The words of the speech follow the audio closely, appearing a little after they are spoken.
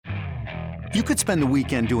You could spend the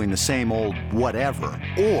weekend doing the same old whatever,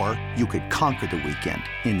 or you could conquer the weekend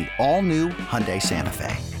in the all-new Hyundai Santa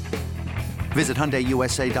Fe. Visit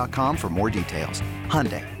HyundaiUSA.com for more details.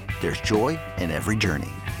 Hyundai, there's joy in every journey.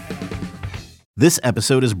 This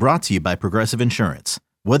episode is brought to you by Progressive Insurance.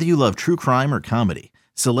 Whether you love true crime or comedy,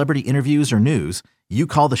 celebrity interviews or news, you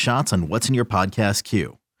call the shots on what's in your podcast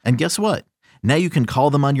queue. And guess what? Now you can call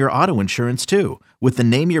them on your auto insurance too with the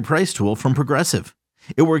Name Your Price tool from Progressive.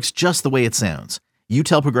 It works just the way it sounds. You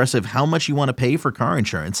tell Progressive how much you want to pay for car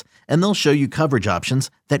insurance, and they'll show you coverage options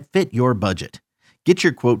that fit your budget. Get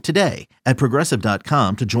your quote today at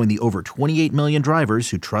Progressive.com to join the over 28 million drivers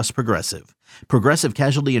who trust Progressive. Progressive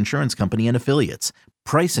Casualty Insurance Company and Affiliates.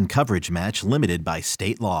 Price and coverage match limited by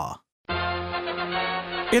state law.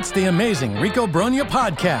 It's the amazing Rico Brogna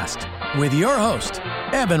podcast with your host,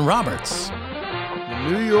 Evan Roberts. The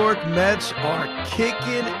New York Mets are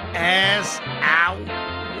kicking ass out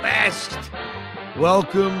west.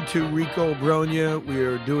 Welcome to Rico Brogna. We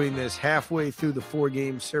are doing this halfway through the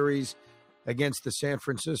four-game series against the San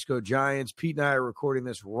Francisco Giants. Pete and I are recording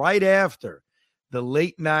this right after the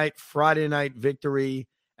late-night Friday night victory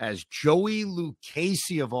as Joey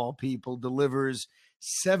Lucchesi, of all people, delivers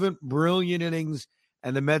 7 brilliant innings,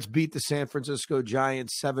 and the Mets beat the San Francisco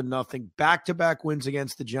Giants 7-0. Back-to-back wins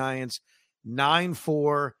against the Giants,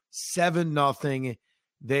 9-4, 7-0.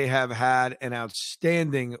 They have had an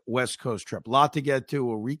outstanding West Coast trip. A lot to get to.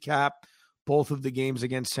 We'll recap both of the games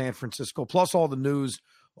against San Francisco, plus all the news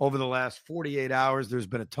over the last 48 hours. There's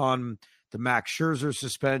been a ton. The Max Scherzer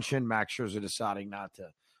suspension, Max Scherzer deciding not to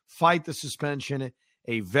fight the suspension,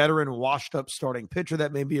 a veteran washed-up starting pitcher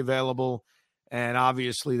that may be available, and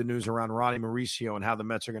obviously the news around Ronnie Mauricio and how the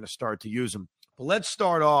Mets are going to start to use him. But let's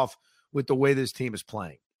start off with the way this team is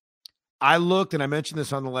playing. I looked, and I mentioned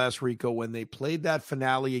this on the last Rico, when they played that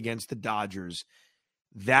finale against the Dodgers,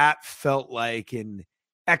 that felt like an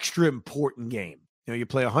extra important game. You know, you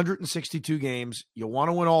play 162 games, you want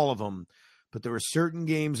to win all of them, but there are certain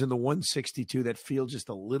games in the 162 that feel just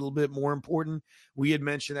a little bit more important. We had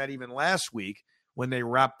mentioned that even last week when they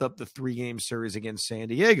wrapped up the 3-game series against San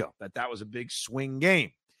Diego, that was a big swing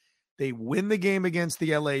game. They win the game against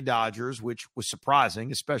the LA Dodgers, which was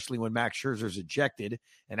surprising, especially when Max Scherzer's ejected,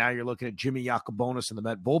 and now you're looking at Jimmy Yacobonis in the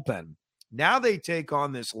Met bullpen. Now they take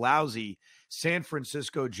on this lousy San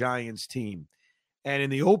Francisco Giants team. And in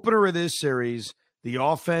the opener of this series, the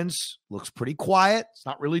offense looks pretty quiet. It's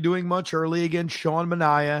not really doing much early against Sean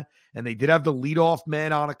Manaea, and they did have the leadoff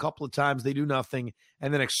man on a couple of times. They do nothing,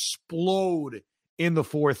 and then explode in the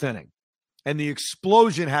 4th inning. And the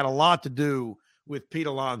explosion had a lot to do with Pete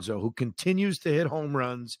Alonso, who continues to hit home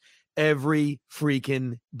runs every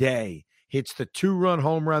freaking day. Hits the 2-run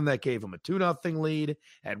home run that gave him a 2-0 lead.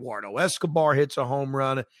 Eduardo Escobar hits a home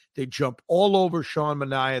run. They jump all over Sean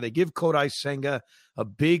Manaea. They give Kodai Senga a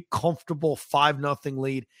big, comfortable 5-0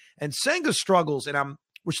 lead. And Senga struggles, and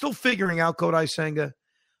we're still figuring out Kodai Senga.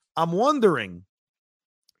 I'm wondering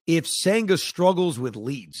if Senga struggles with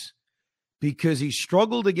leads, because he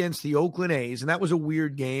struggled against the Oakland A's, and that was a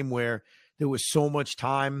weird game where there was so much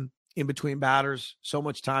time in between batters, so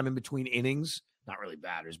much time in between innings. Not really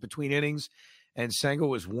batters, between innings. And Senga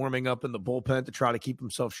was warming up in the bullpen to try to keep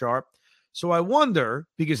himself sharp. So I wonder,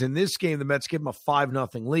 because in this game, the Mets give him a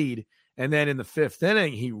 5-0 lead. And then in the 5th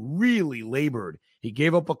inning, he really labored. He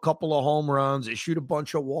gave up a couple of home runs, issued a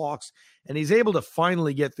bunch of walks, and he's able to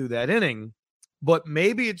finally get through that inning. But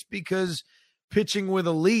maybe it's because pitching with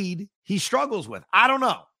a lead, he struggles with. I don't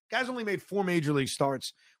know. Guy's only made 4 major league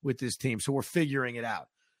starts with this team, so we're figuring it out.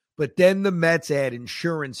 But then the Mets add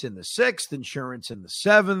insurance in the 6th, insurance in the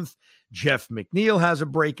 7th. Jeff McNeil has a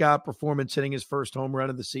breakout performance, hitting his first home run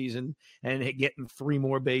of the season and getting 3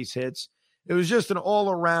 more base hits. It was just an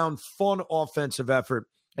all-around fun offensive effort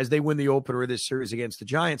as they win the opener of this series against the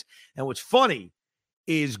Giants. And what's funny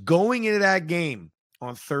is going into that game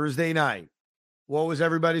on Thursday night, what was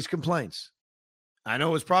everybody's complaints? I know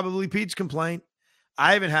it was probably Pete's complaint.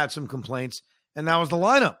 I even had some complaints, and that was the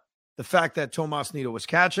lineup. The fact that Tomas Nido was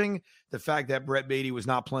catching, the fact that Brett Beatty was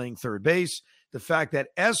not playing third base, the fact that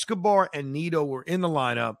Escobar and Nido were in the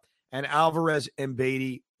lineup and Alvarez and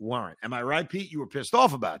Beatty weren't. Am I right, Pete? You were pissed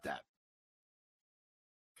off about that.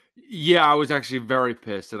 Yeah, I was actually very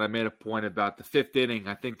pissed, and I made a point about the 5th inning.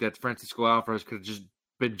 I think that Francisco Alvarez could have just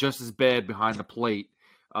been just as bad behind the plate,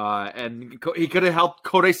 and he could have helped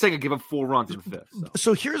Kodai Senga give up 4 runs in the 5th.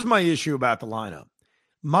 So here's my issue about the lineup.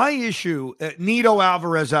 My issue, Nido,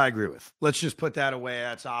 Alvarez, I agree with. Let's just put that away.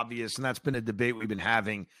 That's obvious, and that's been a debate we've been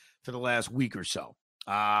having for the last week or so.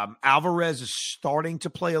 Alvarez is starting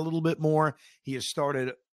to play a little bit more. He has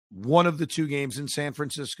started one of the 2 games in San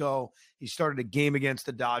Francisco. He started a game against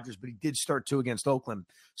the Dodgers, but he did start 2 against Oakland.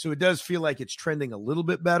 So it does feel like it's trending a little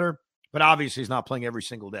bit better, but obviously he's not playing every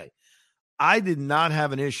single day. I did not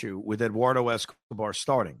have an issue with Eduardo Escobar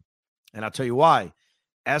starting, and I'll tell you why.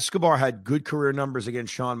 Escobar had good career numbers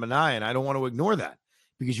against Sean Manaea, and I don't want to ignore that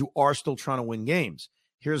because you are still trying to win games.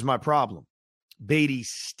 Here's my problem. Beatty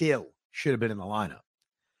still should have been in the lineup.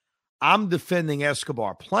 I'm defending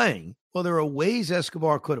Escobar playing. Well, there are ways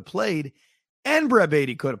Escobar could have played and Brett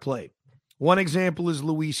Beatty could have played. One example is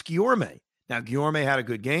Luis Guillorme. Now, Guillorme had a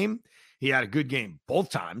good game. He had a good game both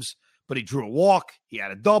times, but he drew a walk. He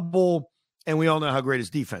had a double, and we all know how great his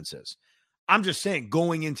defense is. I'm just saying,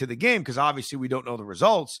 going into the game, because obviously we don't know the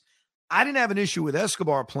results, I didn't have an issue with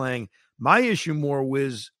Escobar playing. My issue more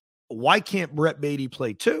was, why can't Brett Beatty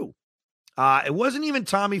play too? It wasn't even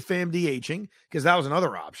Tommy Pham DHing, because that was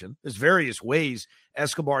another option. There's various ways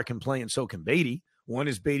Escobar can play, and so can Beatty. One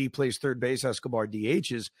is Beatty plays third base, Escobar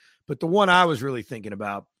DHs. But the one I was really thinking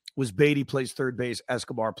about was Beatty plays third base,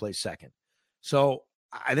 Escobar plays second. So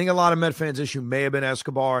I think a lot of Met fans' issue may have been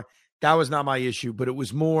Escobar. That was not my issue, but it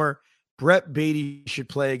was more Brett Beatty should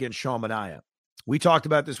play against Sean Manaea. We talked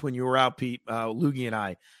about this when you were out, Pete, Loogie and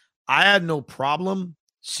I. I had no problem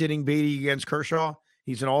sitting Beatty against Kershaw.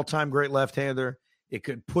 He's an all-time great left-hander. It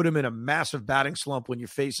could put him in a massive batting slump when you're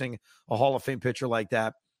facing a Hall of Fame pitcher like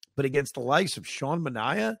that. But against the likes of Sean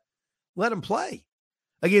Manaea, let him play.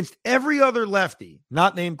 Against every other lefty,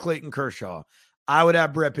 not named Clayton Kershaw, I would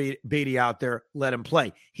have Brett Beatty out there, let him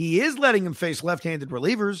play. He is letting him face left-handed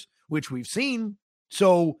relievers, which we've seen.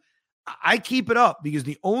 So I keep it up because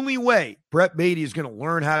the only way Brett Beatty is going to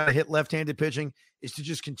learn how to hit left-handed pitching is to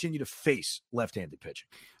just continue to face left-handed pitching.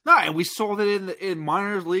 No, and we saw that in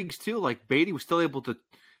minor leagues too. Like Beatty was still able to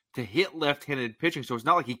hit left-handed pitching, so it's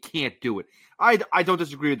not like he can't do it. I don't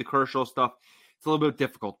disagree with the Kershaw stuff. It's a little bit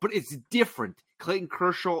difficult, but it's different. Clayton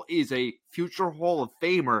Kershaw is a future Hall of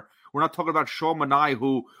Famer. We're not talking about Sean Manaea,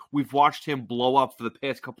 who we've watched him blow up for the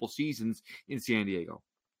past couple of seasons in San Diego.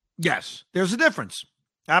 Yes, there's a difference.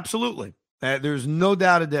 Absolutely. There's no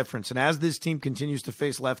doubt a difference. And as this team continues to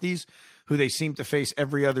face lefties, who they seem to face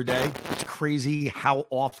every other day, it's crazy how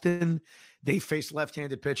often they face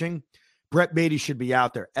left-handed pitching. Brett Beatty should be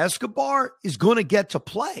out there. Escobar is going to get to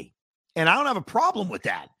play, and I don't have a problem with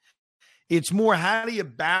that. It's more, how do you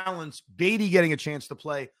balance Beatty getting a chance to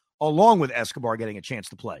play along with Escobar getting a chance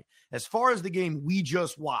to play? As far as the game we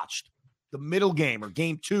just watched, the middle game or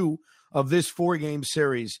game 2 of this 4-game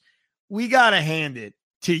series, we got to hand it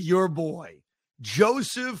to your boy,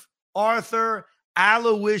 Joseph Arthur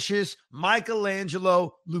Aloysius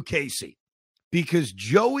Michelangelo Lucchesi, because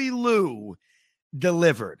Joey Lou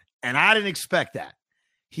delivered, and I didn't expect that.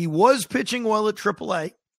 He was pitching well at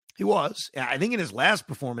AAA. He was. I think in his last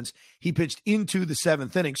performance, he pitched into the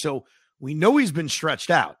 7th inning, so we know he's been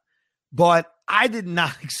stretched out, but I did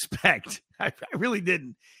not expect, I really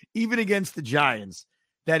didn't, even against the Giants,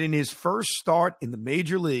 that in his first start in the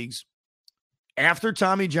major leagues after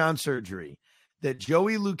Tommy John surgery, that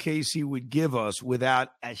Joey Lucchesi would give us, without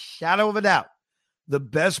a shadow of a doubt, the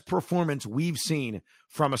best performance we've seen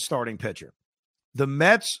from a starting pitcher. The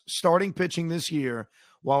Mets starting pitching this year,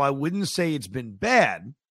 while I wouldn't say it's been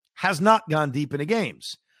bad, has not gone deep into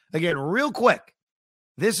games. Again, real quick,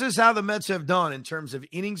 this is how the Mets have done in terms of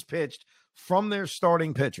innings pitched from their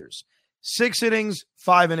starting pitchers. 6 innings,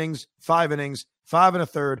 5 innings, 5 innings, 5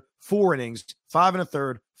 1/3, 4 innings, 5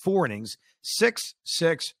 1/3, 4 innings, 6,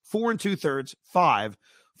 6, 4 2/3, 5,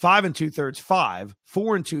 5 2/3, 5,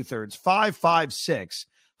 4 2/3, 5, 5, 6,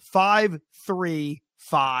 5, 3,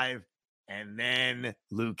 5, and then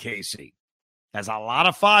Lucchesi. Has a lot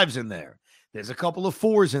of 5s in there. There's a couple of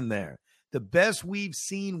 4s in there. The best we've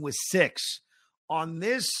seen was 6. On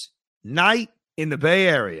this night in the Bay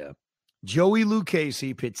Area, Joey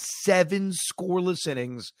Lucchesi pitched 7 scoreless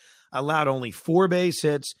innings, allowed only 4 base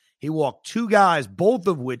hits. He walked 2 guys, both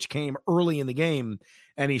of which came early in the game,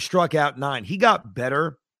 and he struck out 9. He got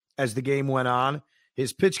better as the game went on.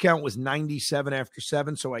 His pitch count was 97 after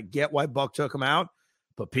 7, so I get why Buck took him out.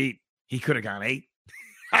 But, Pete, he could have gone 8.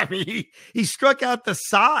 I mean, he struck out the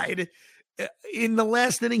side in the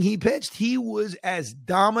last inning he pitched. He was as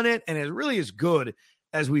dominant and as good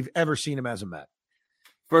as we've ever seen him as a Met.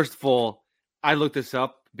 First of all, I looked this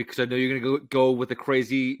up because I know you're going to go with the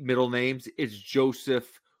crazy middle names. It's Joseph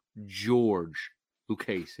George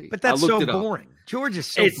Lucchesi. But that's so boring. George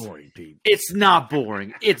is so boring, Pete. It's not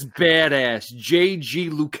boring. It's badass. J.G.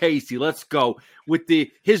 Lucchesi. Let's go with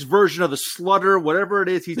his version of the slutter, whatever it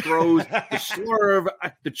is he throws, the slurve,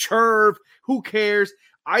 the churve. Who cares?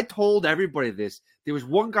 I told everybody this. There was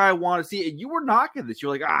one guy I wanted to see, and you were knocking this.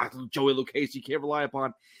 You're like, Joey Lucchesi, you can't rely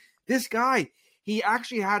upon. This guy, he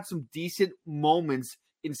actually had some decent moments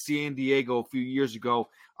in San Diego a few years ago.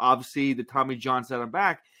 Obviously, the Tommy John set him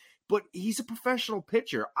back, but he's a professional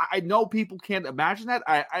pitcher. I know people can't imagine that.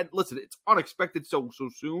 I listen, it's unexpected so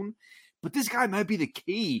soon, but this guy might be the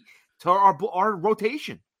key to our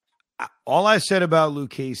rotation. All I said about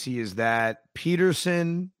Lucchesi is that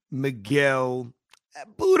Peterson, Miguel,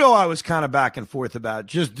 Budo, I was kind of back and forth about,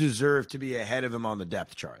 just deserved to be ahead of him on the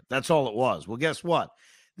depth chart. That's all it was. Well, guess what?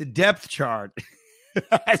 The depth chart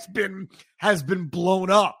has been blown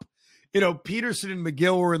up. Peterson and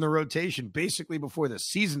Miguel were in the rotation basically before the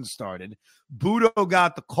season started. Budo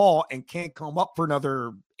got the call and can't come up for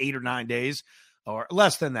another 8 or 9 days, or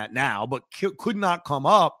less than that now, but could not come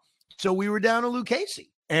up. So we were down to Lucchesi.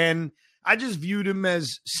 And I just viewed him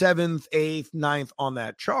as 7th, 8th, 9th on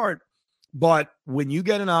that chart. But when you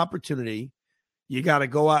get an opportunity, you got to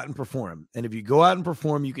go out and perform. And if you go out and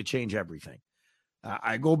perform, you could change everything.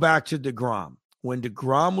 I go back to DeGrom. When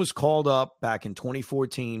DeGrom was called up back in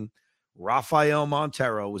 2014, Rafael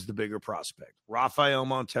Montero was the bigger prospect. Rafael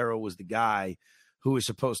Montero was the guy who was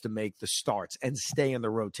supposed to make the starts and stay in the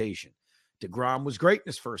rotation. DeGrom was great in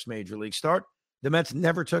his first major league start. The Mets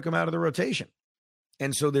never took him out of the rotation.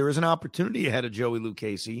 And so there is an opportunity ahead of Joey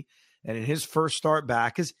Lucchesi. And in his first start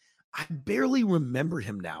back, I barely remember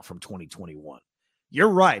him now from 2021. You're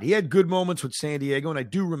right. He had good moments with San Diego, and I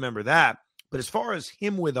do remember that. But as far as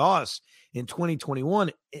him with us in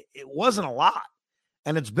 2021, it wasn't a lot.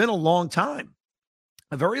 And it's been a long time,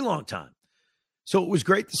 a very long time. So it was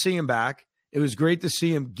great to see him back. It was great to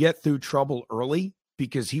see him get through trouble early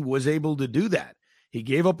because he was able to do that. He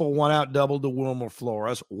gave up a one-out double to Wilmer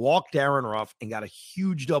Flores, walked Aaron Ruff, and got a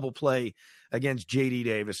huge double play against J.D.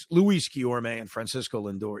 Davis. Luis Guillorme and Francisco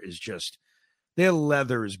Lindor is just, their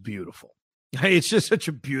leather is beautiful. It's just such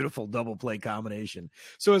a beautiful double play combination.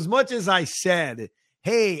 So as much as I said,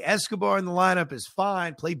 hey, Escobar in the lineup is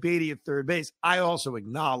fine, play Beatty at third base, I also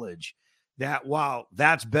acknowledge that while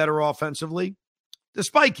that's better offensively,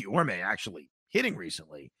 despite Guillorme actually hitting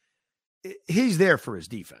recently, he's there for his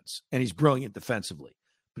defense, and he's brilliant defensively.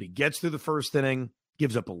 But he gets through the first inning,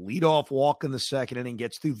 gives up a leadoff walk in the second inning,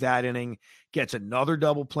 gets through that inning, gets another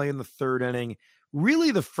double play in the third inning.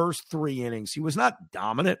 Really, the first 3 innings, he was not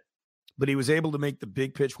dominant, but he was able to make the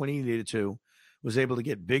big pitch when he needed to, was able to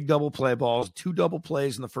get big double play balls, 2 double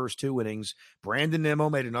plays in the first 2 innings. Brandon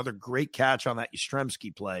Nimmo made another great catch on that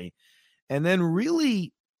Yastrzemski play. And then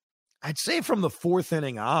really, I'd say from the 4th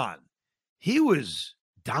inning on, he was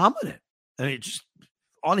dominant. I mean, just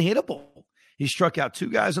unhittable. He struck out 2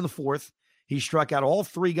 guys in the 4th. He struck out all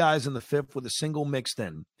 3 guys in the 5th with a single mixed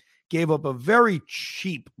in. Gave up a very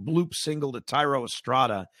cheap bloop single to Tyro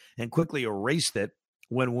Estrada and quickly erased it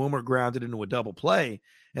when Wilmer grounded into a double play.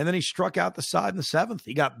 And then he struck out the side in the 7th.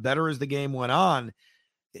 He got better as the game went on.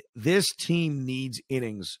 This team needs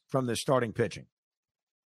innings from their starting pitching.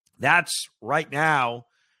 That's right now,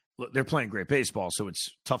 look, they're playing great baseball, so it's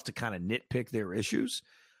tough to kind of nitpick their issues.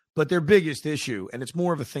 But their biggest issue, and it's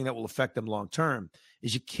more of a thing that will affect them long term,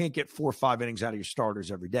 is you can't get 4 or 5 innings out of your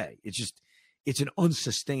starters every day. It's an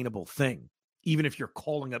unsustainable thing, even if you're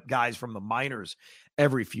calling up guys from the minors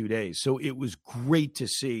every few days. So it was great to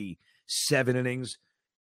see 7 innings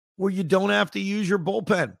where you don't have to use your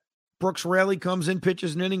bullpen. Brooks Raley comes in,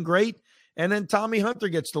 pitches an inning great, and then Tommy Hunter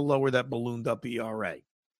gets to lower that ballooned up ERA.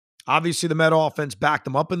 Obviously, the Met offense backed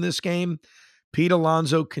them up in this game. Pete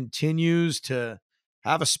Alonso continues to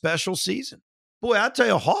have a special season. Boy, I'll tell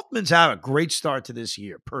you, Hoffman's had a great start to this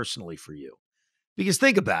year, personally, for you. Because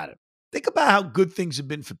think about it. Think about how good things have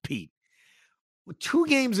been for Pete. With 2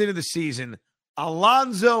 games into the season,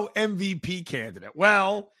 Alonso MVP candidate.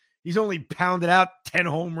 Well, he's only pounded out 10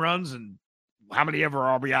 home runs and how many ever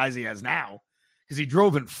RBIs he has now, because he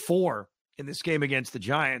drove in 4 in this game against the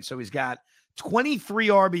Giants. So he's got 23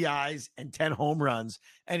 RBIs and 10 home runs,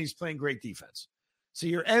 and he's playing great defense. So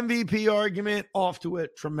your MVP argument off to a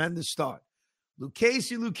tremendous start.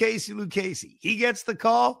 Lucchesi. He gets the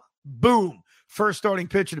call. Boom. First starting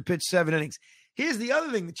pitcher to pitch 7 innings. Here's the other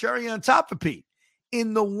thing, the cherry on top for Pete.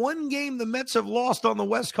 In the 1 game the Mets have lost on the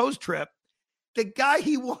West Coast trip, the guy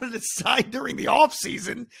he wanted to sign during the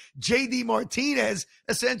offseason, J.D. Martinez,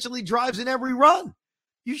 essentially drives in every run.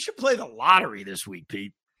 You should play the lottery this week,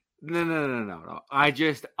 Pete. No.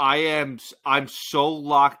 I'm so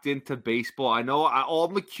locked into baseball. I know all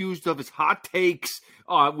I'm accused of is hot takes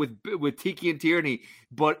with Tiki and Tierney,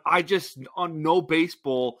 but I just know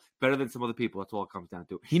baseball better than some other people. That's all it comes down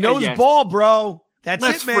to. He knows ball, bro. That's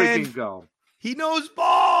let's it, man. Freaking go. He knows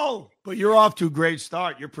ball. But you're off to a great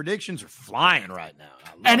start. Your predictions are flying right now.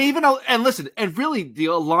 Listen, and really the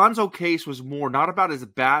Alonso case was more not about his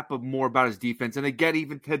bat, but more about his defense. And again,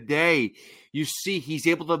 even today, you see he's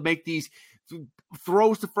able to make these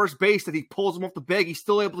throws to first base that he pulls him off the bag. He's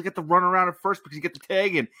still able to get the run around at first because he gets the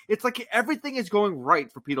tag in. It's like everything is going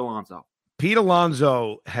right for Pete Alonso. Pete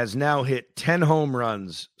Alonso has now hit 10 home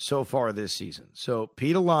runs so far this season. So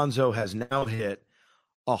Pete Alonso has now hit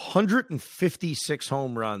 156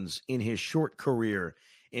 home runs in his short career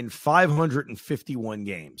in 551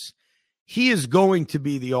 games. He is going to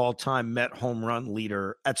be the all-time Met home run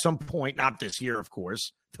leader at some point, not this year, of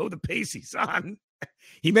course, though the pace he's on.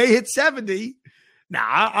 He may hit 70.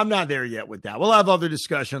 Nah, I'm not there yet with that. We'll have other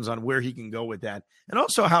discussions on where he can go with that and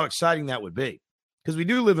also how exciting that would be. Because we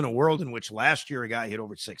do live in a world in which last year a guy hit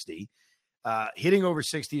over 60. Hitting over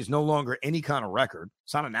 60 is no longer any kind of record.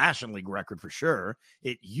 It's not a National League record for sure.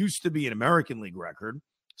 It used to be an American League record.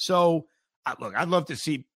 So, look, I'd love to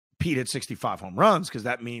see Pete hit 65 home runs because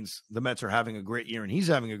that means the Mets are having a great year and he's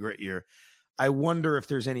having a great year. I wonder if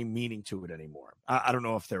there's any meaning to it anymore. I don't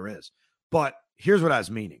know if there is. But here's what I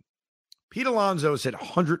was meaning. Pete Alonso has hit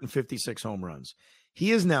 156 home runs.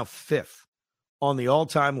 He is now 5th on the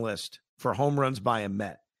all-time list for home runs by a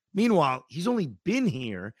Met. Meanwhile, he's only been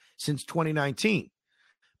here since 2019.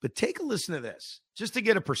 But take a listen to this, just to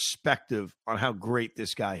get a perspective on how great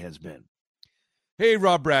this guy has been. Hey,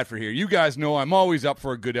 Rob Bradford here. You guys know I'm always up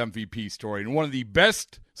for a good MVP story, and one of the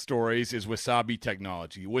best stories is Wasabi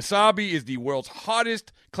Technology. Wasabi is the world's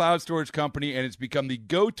hottest cloud storage company, and it's become the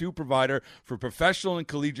go-to provider for professional and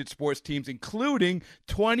collegiate sports teams, including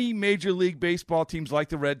 20 Major League Baseball teams like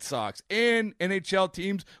the Red Sox and NHL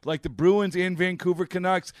teams like the Bruins and Vancouver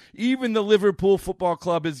Canucks. Even the Liverpool Football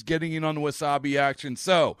Club is getting in on the Wasabi action.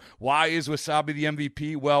 So, why is Wasabi the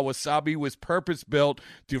MVP? Well, Wasabi was purpose-built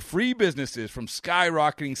to free businesses from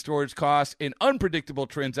skyrocketing storage costs and unpredictable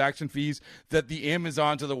transaction fees that the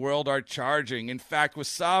Amazons of the world are charging. In fact,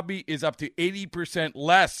 Wasabi is up to 80%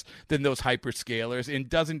 less than those hyperscalers and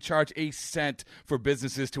doesn't charge a cent for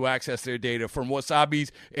businesses to access their data. From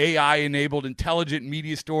Wasabi's AI-enabled intelligent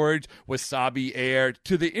media storage, Wasabi Air,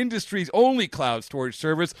 to the industry's only cloud storage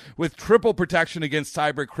service with triple protection against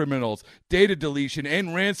cyber criminals, data deletion, and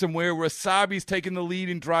ransomware, Wasabi's taken the lead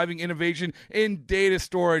in driving innovation in data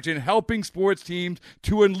storage and helping sports teams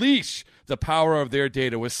to unleash the power of their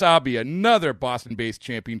data. Wasabi, another Boston-based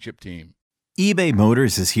championship team. eBay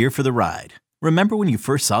Motors is here for the ride. Remember when you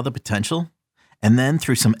first saw the potential? And then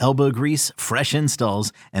through some elbow grease, fresh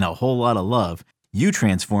installs, and a whole lot of love, you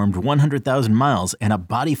transformed 100,000 miles and a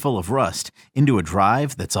body full of rust into a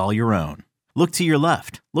drive that's all your own. Look to your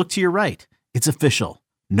left. Look to your right. It's official.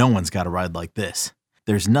 No one's got a ride like this.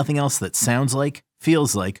 There's nothing else that sounds like,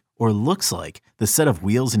 feels like, or looks like the set of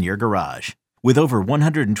wheels in your garage. With over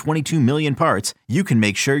 122 million parts, you can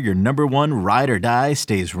make sure your number one ride or die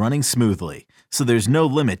stays running smoothly, so there's no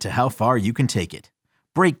limit to how far you can take it.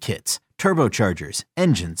 Brake kits, turbochargers,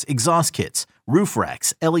 engines, exhaust kits, roof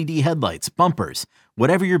racks, LED headlights, bumpers,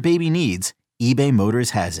 whatever your baby needs, eBay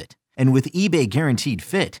Motors has it. And with eBay Guaranteed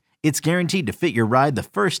Fit, it's guaranteed to fit your ride the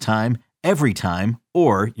first time, every time,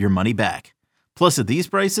 or your money back. Plus at these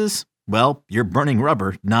prices, well, you're burning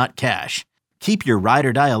rubber, not cash. Keep your ride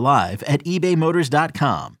or die alive at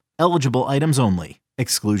ebaymotors.com. Eligible items only.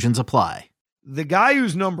 Exclusions apply. The guy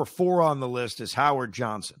who's number 4 on the list is Howard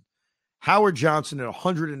Johnson. Howard Johnson had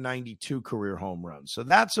 192 career home runs. So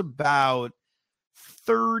that's about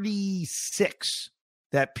 36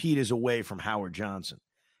 that Pete is away from Howard Johnson.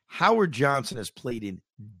 Howard Johnson has played in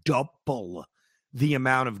double the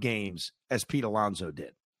amount of games as Pete Alonso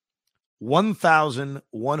did.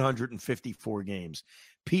 1,154 games.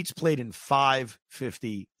 Pete's played in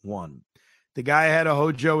 551. The guy ahead of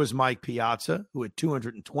Hojo is Mike Piazza, who had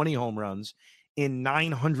 220 home runs in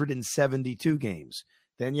 972 games.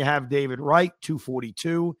 Then you have David Wright,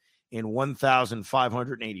 242 in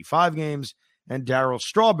 1,585 games. And Darryl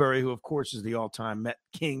Strawberry, who, of course, is the all-time Met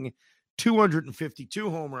king,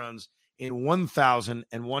 252 home runs in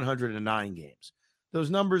 1,109 games.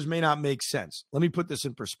 Those numbers may not make sense. Let me put this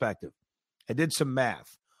in perspective. I did some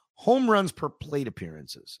math. Home runs per plate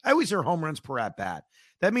appearances. I always hear home runs per at-bat.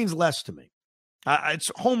 That means less to me.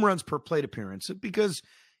 It's home runs per plate appearance because,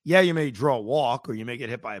 yeah, you may draw a walk or you may get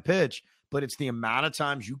hit by a pitch, but it's the amount of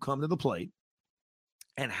times you come to the plate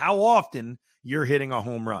and how often you're hitting a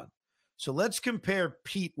home run. So let's compare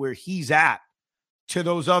Pete where he's at to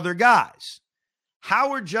those other guys.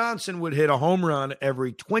 Howard Johnson would hit a home run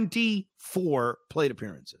every 24 plate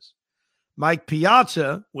appearances. Mike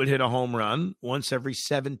Piazza would hit a home run once every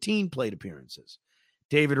 17 plate appearances.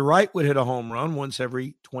 David Wright would hit a home run once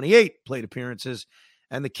every 28 plate appearances,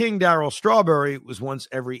 and the King, Darryl Strawberry, was once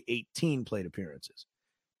every 18 plate appearances.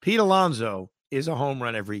 Pete Alonso is a home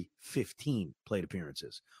run every 15 plate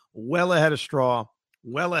appearances. Well ahead of Straw,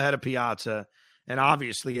 well ahead of Piazza, and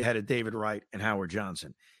obviously ahead of David Wright and Howard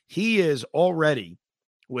Johnson. He is already,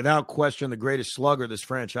 without question, the greatest slugger this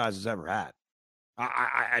franchise has ever had.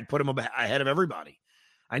 I'd put him ahead of everybody.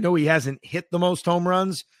 I know he hasn't hit the most home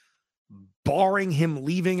runs, barring him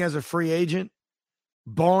leaving as a free agent,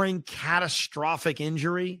 barring catastrophic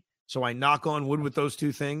injury. So I knock on wood with those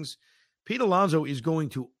two things. Pete Alonso is going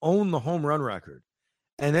to own the home run record,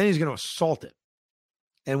 and then he's going to assault it.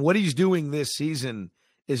 And what he's doing this season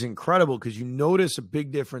is incredible because you notice a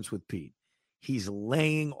big difference with Pete. He's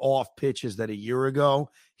laying off pitches that a year ago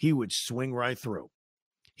he would swing right through.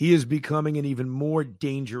 He is becoming an even more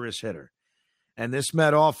dangerous hitter. And this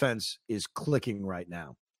Met offense is clicking right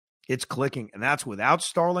now. It's clicking, and that's without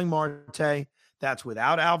Starling Marte. That's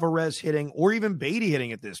without Alvarez hitting or even Beatty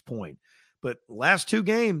hitting at this point. But last two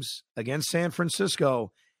games against San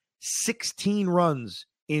Francisco, 16 runs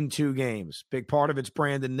in 2 games. Big part of it's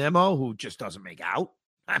Brandon Nimmo, who just doesn't make out.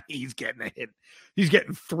 I mean, he's getting a hit. He's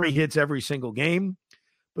getting 3 hits every single game.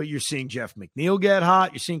 But you're seeing Jeff McNeil get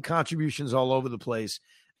hot. You're seeing contributions all over the place.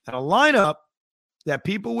 And a lineup that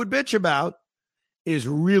people would bitch about is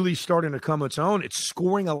really starting to come its own. It's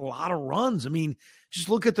scoring a lot of runs. I mean, just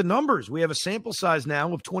look at the numbers. We have a sample size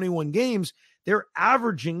now of 21 games. They're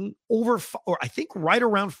averaging I think right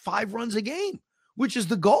around 5 runs a game, which is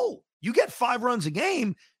the goal. You get 5 runs a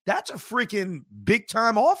game, that's a freaking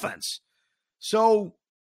big-time offense. So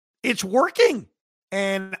it's working.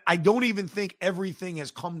 And I don't even think everything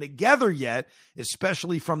has come together yet,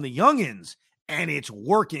 especially from the youngins. And it's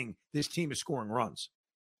working. This team is scoring runs.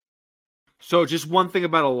 So just one thing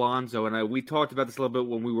about Alonso, and we talked about this a little bit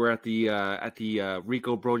when we were at the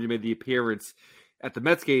Rico Bronya made the appearance at the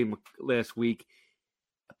Mets game last week.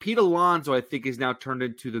 Pete Alonso, I think, is now turned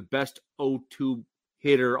into the best 0-2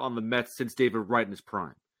 hitter on the Mets since David Wright in his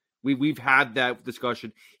prime. We've had that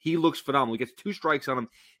discussion. He looks phenomenal. He gets 2 strikes on him,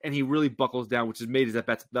 and he really buckles down, which has made his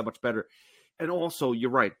at-bats that much better. And also, you're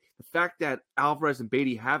right. The fact that Alvarez and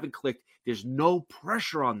Beatty haven't clicked, there's no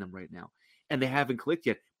pressure on them right now. And they haven't clicked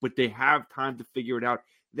yet, but they have time to figure it out.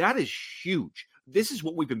 That is huge. This is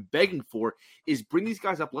what we've been begging for, is bring these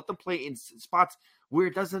guys up, let them play in spots where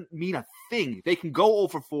it doesn't mean a thing. They can go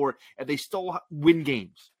 0-4, and they still win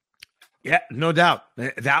games. Yeah, no doubt.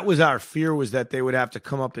 That was our fear, was that they would have to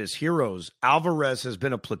come up as heroes. Alvarez has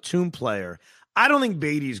been a platoon player. I don't think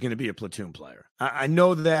Beatty is going to be a platoon player. I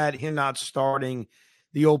know that him not starting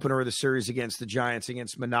the opener of the series against the Giants,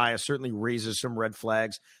 against Manaea, certainly raises some red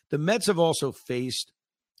flags. The Mets have also faced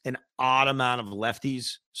an odd amount of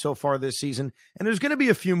lefties so far this season, and there's going to be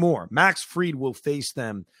a few more. Max Fried will face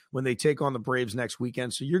them when they take on the Braves next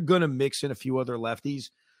weekend, so you're going to mix in a few other lefties.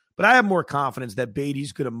 But I have more confidence that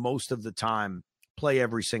Beatty's going to most of the time play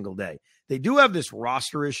every single day. They do have this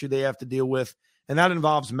roster issue they have to deal with, and that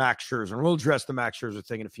involves Max Scherzer. And we'll address the Max Scherzer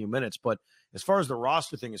thing in a few minutes. But as far as the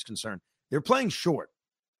roster thing is concerned, they're playing short.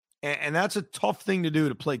 And that's a tough thing to do,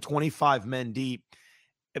 to play 25 men deep,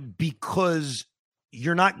 because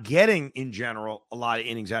you're not getting, in general, a lot of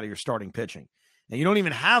innings out of your starting pitching. And you don't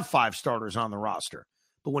even have 5 starters on the roster.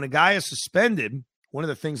 But when a guy is suspended, one of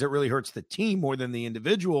the things that really hurts the team more than the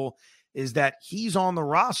individual is that he's on the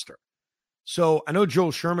roster. So I know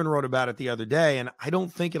Joel Sherman wrote about it the other day, and I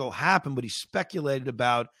don't think it'll happen, but he speculated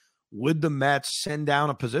about, would the Mets send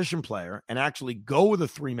down a position player and actually go with a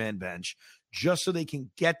 3-man bench just so they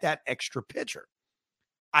can get that extra pitcher?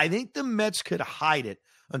 I think the Mets could hide it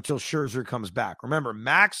until Scherzer comes back. Remember,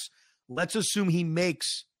 Max, let's assume he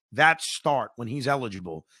makes that start when he's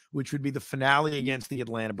eligible, which would be the finale against the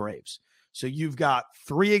Atlanta Braves. So you've got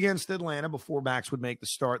 3 against Atlanta before Max would make the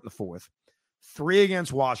start in the 4th, 3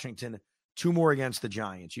 against Washington, 2 more against the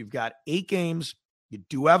Giants. You've got 8 games. You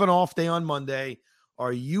do have an off day on Monday.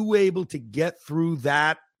 Are you able to get through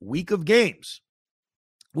that week of games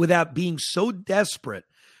without being so desperate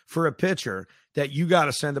for a pitcher that you got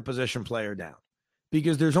to send a position player down?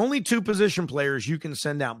 Because there's only 2 position players you can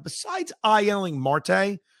send down besides ILing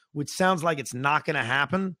Marte, which sounds like it's not going to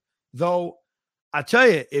happen. Though, I tell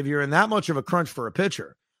you, if you're in that much of a crunch for a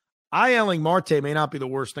pitcher, ILing Marte may not be the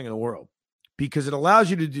worst thing in the world, because it allows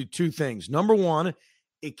you to do 2 things. Number 1,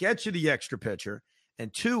 it gets you the extra pitcher.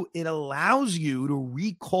 And 2, it allows you to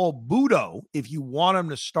recall Budo if you want him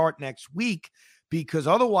to start next week, because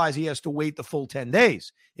otherwise he has to wait the full 10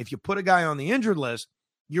 days. If you put a guy on the injured list,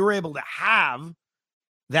 you're able to have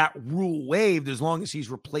that rule waived as long as he's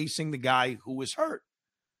replacing the guy who was hurt.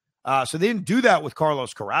 So they didn't do that with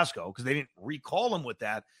Carlos Carrasco because they didn't recall him with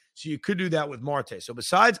that. So you could do that with Marte. So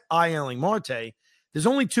besides ILing Marte, there's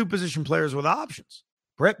only two position players with options,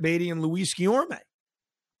 Brett Beatty and Luis Guillorme.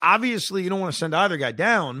 Obviously, you don't want to send either guy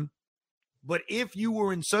down, but if you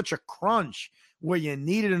were in such a crunch where you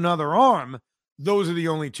needed another arm, those are the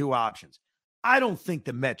only two options. I don't think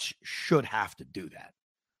the Mets should have to do that.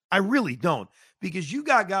 I really don't, because you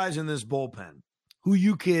got guys in this bullpen who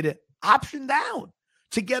you could option down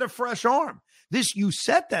to get a fresh arm. This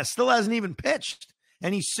Uceta still hasn't even pitched,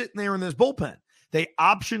 and he's sitting there in this bullpen. They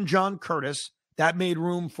optioned John Curtis. That made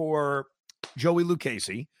room for Joey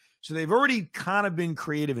Lucchesi. So they've already kind of been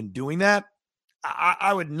creative in doing that.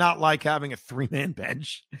 I would not like having a three-man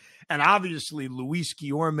bench. And obviously, Luis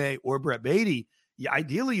Guillorme or Brett Beatty,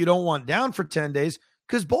 ideally you don't want down for 10 days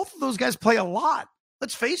because both of those guys play a lot.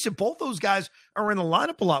 Let's face it, both those guys are in the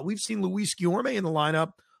lineup a lot. We've seen Luis Guillorme in the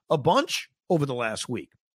lineup a bunch over the last week.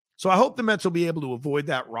 So I hope the Mets will be able to avoid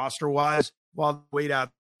that roster-wise while they wait out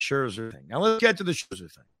the Scherzer thing. Now let's get to the Scherzer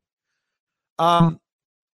thing.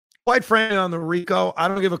 Quite frankly, on the Rico, I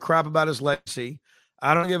don't give a crap about his legacy.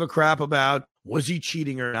 I don't give a crap about was he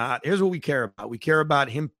cheating or not. Here's what we care about. We care about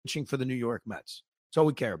him pitching for the New York Mets. That's all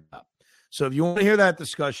we care about. So if you want to hear that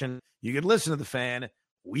discussion, you can listen to the fan.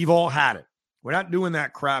 We've all had it. We're not doing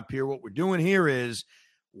that crap here. What we're doing here is,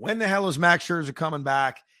 when the hell is Max Scherzer coming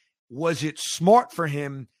back? Was it smart for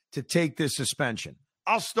him to take this suspension?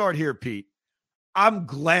 I'll start here, Pete. I'm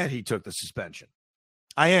glad he took the suspension.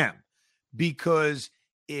 I am. Because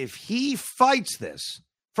if he fights this,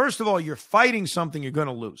 first of all, you're fighting something you're going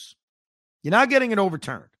to lose. You're not getting it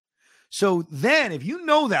overturned. So then if you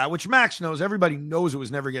know that, which Max knows, everybody knows it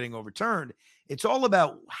was never getting overturned, it's all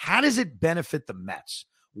about how does it benefit the Mets?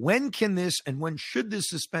 When can this and when should this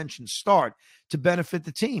suspension start to benefit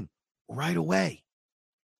the team? Right away.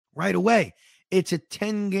 Right away. It's a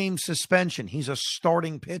 10-game suspension. He's a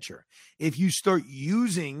starting pitcher. If you start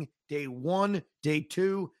using day 1, day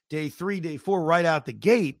 2, day 3, day 4 right out the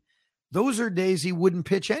gate, those are days he wouldn't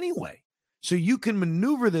pitch anyway. So you can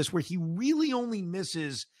maneuver this where he really only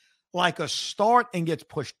misses like a start and gets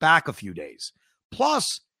pushed back a few days.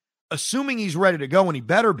 Plus, assuming he's ready to go, and he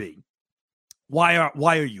better be, why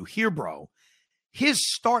are you here, bro? His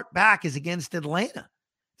start back is against Atlanta.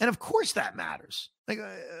 And of course that matters.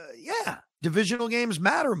 Yeah, divisional games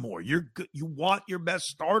matter more. You want your best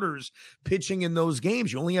starters pitching in those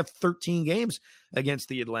games. You only have 13 games against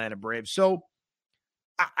the Atlanta Braves. So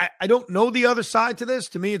I don't know the other side to this.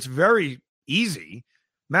 To me, it's very easy.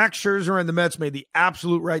 Max Scherzer and the Mets made the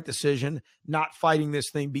absolute right decision not fighting this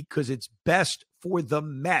thing because it's best for the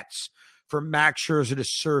Mets for Max Scherzer to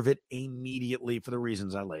serve it immediately for the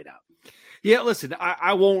reasons I laid out. Yeah, listen,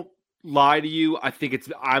 I won't lie to you.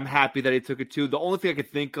 I'm happy that he took it too. The only thing I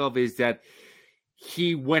could think of is that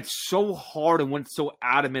he went so hard and went so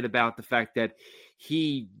adamant about the fact that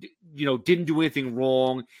he, didn't do anything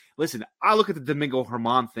wrong. Listen, I look at the Domingo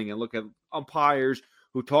Germán thing and look at umpires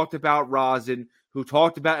who talked about rosin, who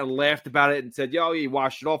talked about it and laughed about it and said, he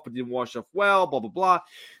washed it off, but didn't wash it off well, blah, blah, blah.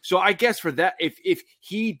 So I guess for that, if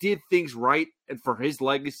he did things right and for his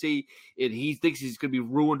legacy, and he thinks he's going to be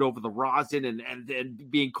ruined over the rosin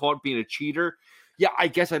and being caught being a cheater, yeah, I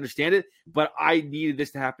guess I understand it, but I needed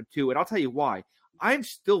this to happen too. And I'll tell you why. I'm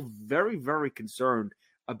still very, very concerned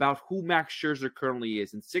about who Max Scherzer currently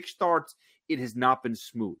is. In 6 starts, it has not been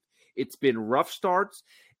smooth. It's been rough starts.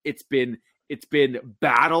 It's been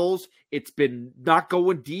battles. It's been not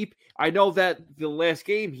going deep. I know that the last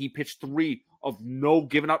game he pitched 3 of not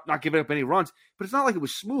giving up any runs, but it's not like it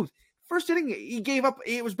was smooth. First inning, he gave up.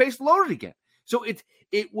 It was base loaded again. So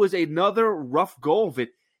it was another rough go of it.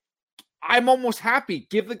 I'm almost happy.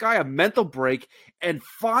 Give the guy a mental break and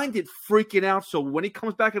find it freaking out. So when he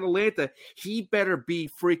comes back in Atlanta, he better be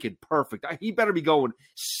freaking perfect. He better be going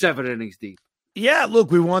 7 innings deep. Yeah,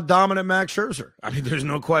 look, we want dominant Max Scherzer. I mean, there's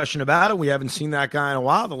no question about it. We haven't seen that guy in a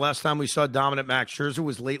while. The last time we saw dominant Max Scherzer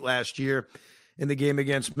was late last year in the game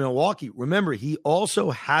against Milwaukee. Remember, he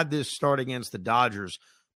also had this start against the Dodgers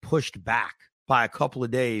pushed back by a couple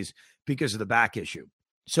of days because of the back issue.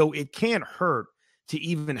 So it can't hurt to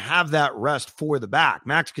even have that rest for the back.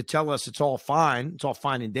 Max could tell us it's all fine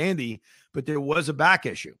and dandy, but there was a back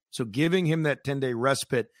issue. So giving him that 10-day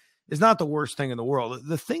respite is not the worst thing in the world.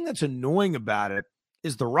 The thing that's annoying about it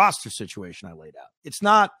is the roster situation I laid out. It's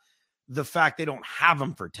not the fact they don't have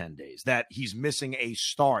him for 10 days, that he's missing a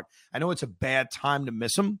start. I know it's a bad time to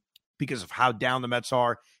miss him because of how down the Mets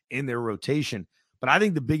are in their rotation, but I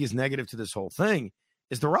think the biggest negative to this whole thing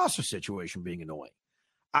is the roster situation being annoying.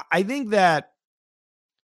 I think that,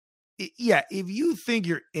 yeah, if you think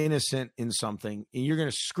you're innocent in something and you're going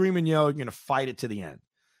to scream and yell, you're going to fight it to the end.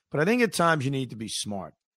 but I think at times you need to be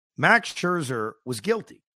smart. Max Scherzer was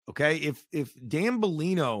guilty, okay? If Dan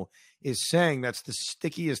Bellino is saying that's the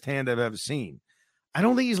stickiest hand I've ever seen, I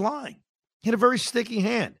don't think he's lying. He had a very sticky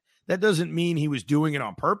hand. That doesn't mean he was doing it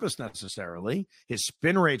on purpose necessarily. His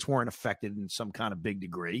spin rates weren't affected in some kind of big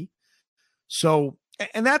degree. So,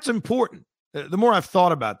 and that's important. The more I've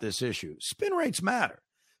thought about this issue, spin rates matter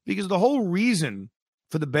because the whole reason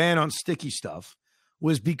for the ban on sticky stuff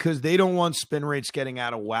was because they don't want spin rates getting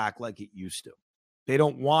out of whack like it used to. They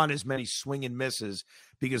don't want as many swing and misses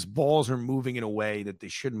because balls are moving in a way that they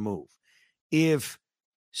shouldn't move. If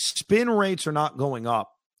spin rates are not going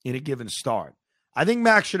up in a given start, I think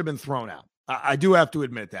Max should have been thrown out. I do have to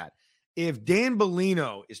admit that. If Dan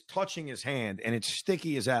Bellino is touching his hand and it's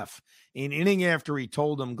sticky as F in inning after he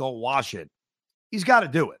told him go wash it, he's got to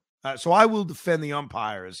do it. So I will defend the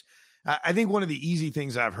umpires. I think one of the easy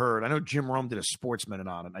things I've heard, I know Jim Rome did a sports minute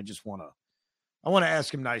on it. I want to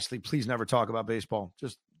ask him nicely, please never talk about baseball.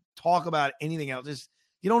 Just talk about anything else.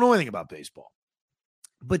 You don't know anything about baseball.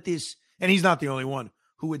 But this, and he's not the only one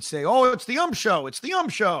who would say, oh, it's the ump show. It's the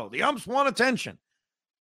ump show. The umps want attention.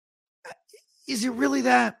 Is it really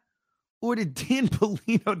that? Or did Dan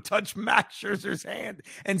Bellino touch Max Scherzer's hand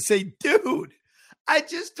and say, dude, I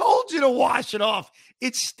just told you to wash it off.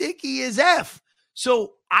 It's sticky as F.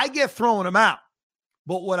 So I get throwing him out.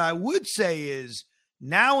 But what I would say is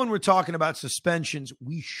now when we're talking about suspensions,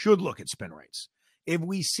 we should look at spin rates. If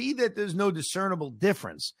we see that there's no discernible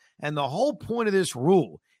difference, and the whole point of this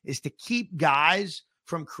rule is to keep guys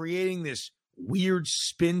from creating this weird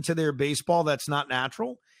spin to their baseball that's not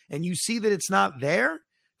natural, and you see that it's not there,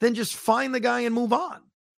 then just find the guy and move on.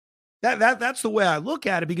 That's the way I look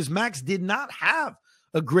at it, because Max did not have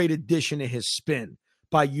a great addition to his spin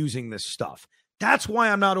by using this stuff. That's why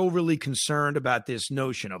I'm not overly concerned about this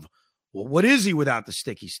notion of, well, what is he without the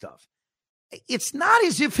sticky stuff? It's not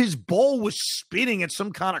as if his ball was spinning at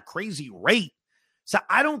some kind of crazy rate. So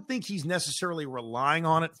I don't think he's necessarily relying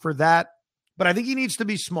on it for that, but I think he needs to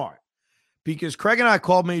be smart, because Craig and I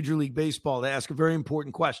called Major League Baseball to ask a very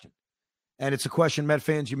important question. And it's a question, Met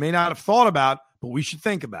fans, you may not have thought about, but we should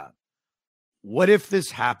think about. What if this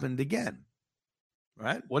happened again?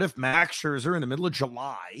 Right? What if Max Scherzer in the middle of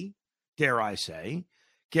July, dare I say,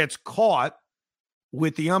 gets caught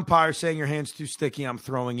with the umpire saying your hand's too sticky, I'm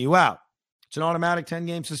throwing you out? It's an automatic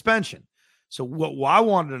 10-game suspension. So what I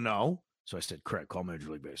wanted to know, so I said, Craig, call Major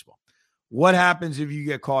League Baseball. What happens if you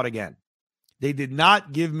get caught again? They did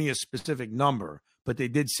not give me a specific number, but they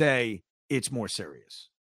did say it's more serious.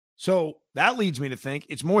 So that leads me to think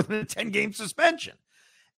it's more than a 10-game suspension.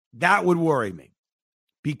 That would worry me,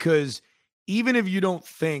 because even if you don't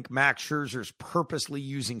think Max Scherzer's purposely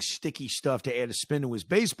using sticky stuff to add a spin to his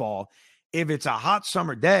baseball, if it's a hot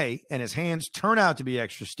summer day and his hands turn out to be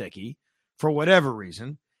extra sticky for whatever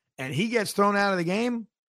reason, and he gets thrown out of the game,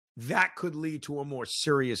 that could lead to a more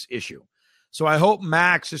serious issue. So I hope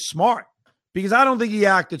Max is smart, because I don't think he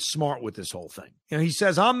acted smart with this whole thing. You know, he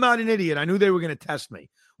says, I'm not an idiot. I knew they were going to test me.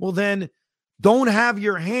 Well, then don't have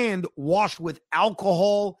your hand washed with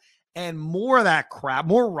alcohol and more of that crap,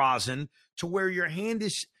 more rosin, to where your hand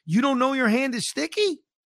is, you don't know your hand is sticky?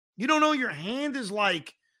 You don't know your hand is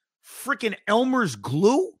like freaking Elmer's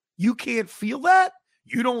glue? You can't feel that?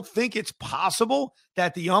 You don't think it's possible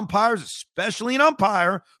that the umpires, especially an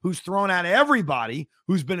umpire who's thrown out everybody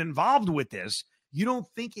who's been involved with this, you don't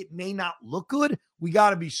think it may not look good? We got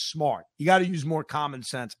to be smart. You got to use more common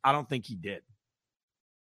sense. I don't think he did.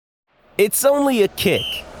 It's only a kick,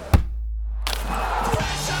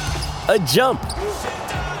 a jump,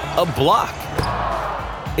 a block.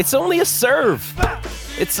 It's only a serve.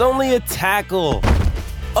 It's only a tackle,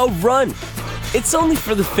 a run. It's only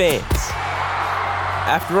for the fans.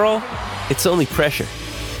 After all, it's only pressure.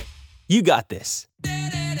 You got this.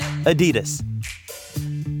 Adidas.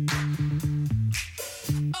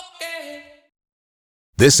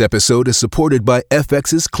 This episode is supported by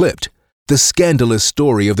FX's Clipped, the scandalous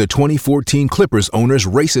story of the 2014 Clippers owner's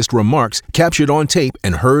racist remarks captured on tape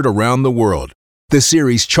and heard around the world. The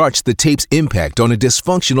series charts the tape's impact on a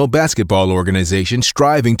dysfunctional basketball organization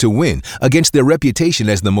striving to win against their reputation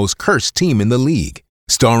as the most cursed team in the league.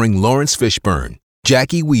 Starring Lawrence Fishburne,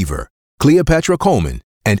 Jackie Weaver, Cleopatra Coleman,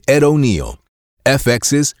 and Ed O'Neill.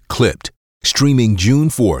 FX's Clipped, streaming June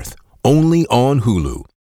 4th, only on Hulu.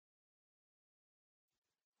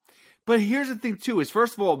 But here's the thing, too, is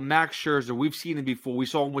first of all, Max Scherzer, we've seen him before. We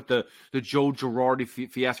saw him with the Joe Girardi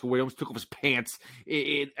fiasco where he almost took off his pants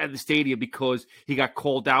at the stadium because he got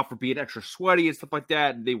called out for being extra sweaty and stuff like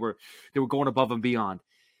that, and they were going above and beyond.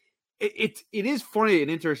 It is funny and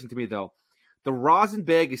interesting to me, though. The rosin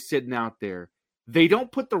bag is sitting out there. They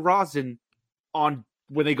don't put the rosin on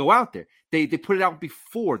when they go out there. They put it out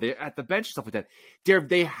before they're at the bench, stuff like that.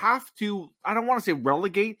 They have to, I don't want to say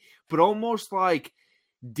relegate, but almost like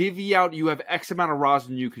divvy out. You have X amount of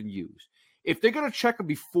rosin you can use. If they're going to check them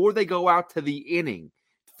before they go out to the inning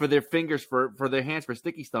for their fingers, for their hands, for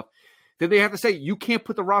sticky stuff, then they have to say, you can't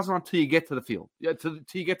put the rosin on until you get to the field, till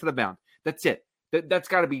you get to the mound. That's it. That's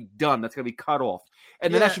got to be done. That's got to be cut off.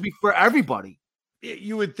 And then that should be for everybody.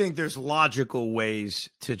 You would think there's logical ways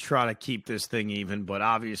to try to keep this thing even, but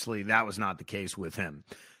obviously that was not the case with him.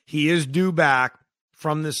 He is due back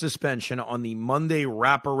from the suspension on the Monday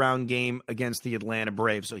wraparound game against the Atlanta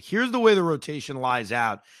Braves. So here's the way the rotation lies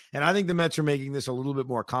out. And I think the Mets are making this a little bit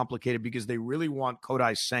more complicated because they really want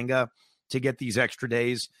Kodai Senga to get these extra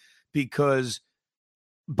days, because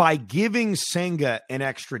by giving Senga an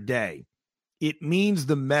extra day, it means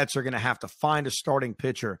the Mets are going to have to find a starting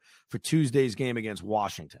pitcher for Tuesday's game against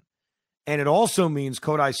Washington. And it also means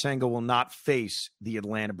Kodai Senga will not face the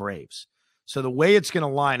Atlanta Braves. So the way it's going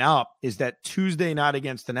to line up is that Tuesday night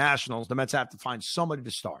against the Nationals, the Mets have to find somebody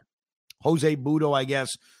to start. Jose Budo, I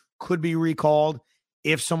guess, could be recalled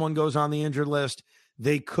if someone goes on the injured list.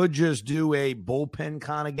 They could just do a bullpen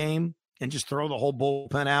kind of game and just throw the whole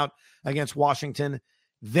bullpen out against Washington.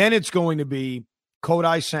 Then it's going to be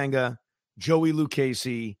Kodai Senga, Joey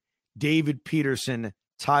Lucchesi, David Peterson,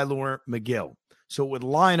 Tyler McGill. So it would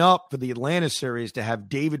line up for the Atlanta series to have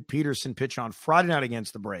David Peterson pitch on Friday night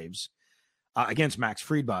against the Braves, against Max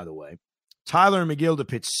Fried, by the way. Tyler McGill to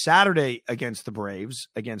pitch Saturday against the Braves,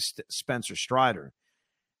 against Spencer Strider.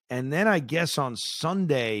 And then I guess on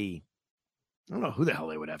Sunday, I don't know who the hell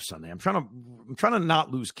they would have Sunday. I'm trying to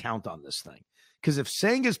not lose count on this thing. Because if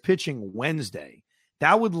Senga's pitching Wednesday,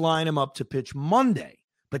 that would line him up to pitch Monday.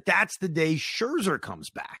 But that's the day Scherzer comes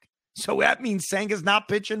back. So that means Senga's not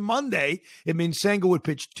pitching Monday. It means Senga would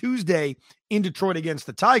pitch Tuesday in Detroit against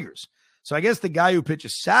the Tigers. So I guess the guy who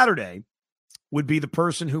pitches Saturday would be the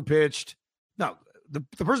person who pitched. No, the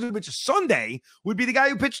person who pitches Sunday would be the guy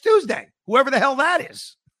who pitched Tuesday, whoever the hell that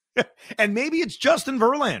is. And maybe it's Justin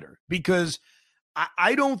Verlander, because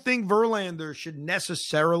I don't think Verlander should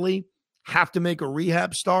necessarily have to make a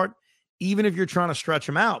rehab start, even if you're trying to stretch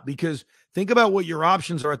him out, because think about what your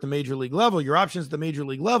options are at the major league level. Your options at the major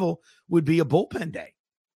league level would be a bullpen day.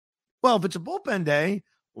 Well, if it's a bullpen day,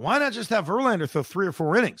 why not just have Verlander throw 3 or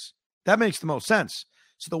 4 innings? That makes the most sense.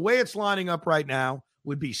 So the way it's lining up right now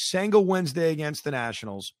would be Senga Wednesday against the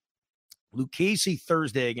Nationals, Lucchesi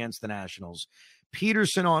Thursday against the Nationals,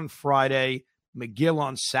 Peterson on Friday, McGill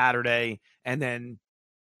on Saturday, and then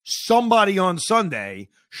somebody on Sunday,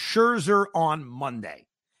 Scherzer on Monday.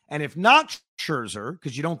 And if not Scherzer,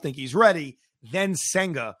 because you don't think he's ready, then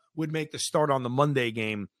Senga would make the start on the Monday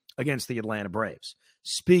game against the Atlanta Braves.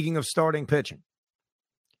 Speaking of starting pitching,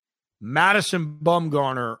 Madison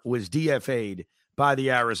Bumgarner was DFA'd by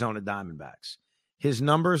the Arizona Diamondbacks. His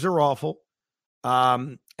numbers are awful.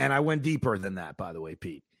 And I went deeper than that, by the way,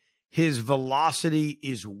 Pete. His velocity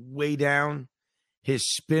is way down. His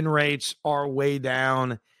spin rates are way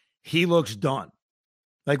down. He looks done.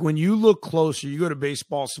 Like when you look closer, you go to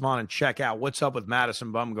Baseball Savant and check out what's up with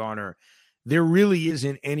Madison Bumgarner, there really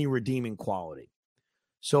isn't any redeeming quality.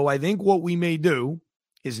 So I think what we may do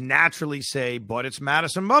is naturally say, but it's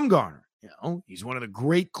Madison Bumgarner. You know, he's one of the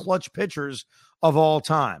great clutch pitchers of all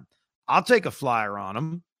time. I'll take a flyer on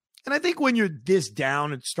him. And I think when you're this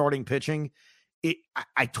down at starting pitching,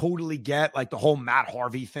 I totally get, like, the whole Matt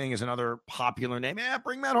Harvey thing is another popular name. Yeah,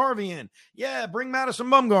 bring Matt Harvey in. Yeah, bring Madison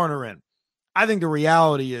Bumgarner in. I think the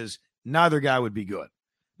reality is neither guy would be good.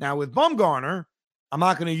 Now, with Bumgarner, I'm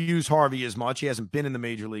not going to use Harvey as much. He hasn't been in the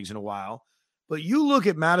major leagues in a while. But you look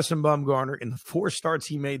at Madison Bumgarner in the 4 starts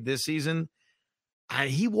he made this season,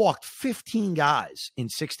 he walked 15 guys in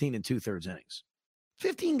 16 2/3 innings.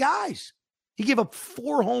 15 guys. He gave up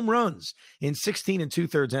 4 home runs in 16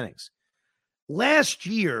 2/3 innings. Last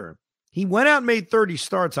year, he went out and made 30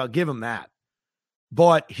 starts. I'll give him that.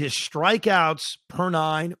 But his strikeouts per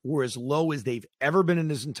 9 were as low as they've ever been in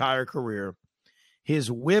his entire career. His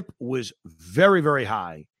whip was very, very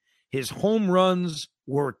high. His home runs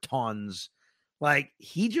were tons. Like,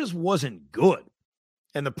 he just wasn't good.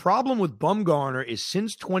 And the problem with Bumgarner is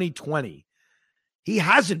since 2020, he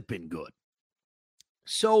hasn't been good.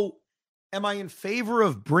 So am I in favor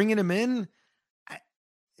of bringing him in?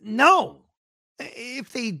 No.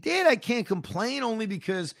 If they did, I can't complain, only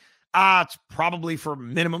because it's probably for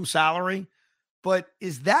minimum salary. But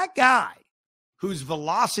is that guy whose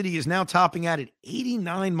velocity is now topping out at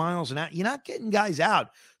 89 miles an hour? You're not getting guys out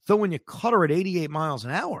throwing your cutter at 88 miles an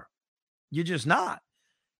hour. You're just not.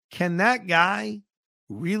 Can that guy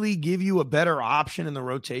really give you a better option in the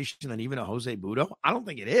rotation than even a Jose Budo? I don't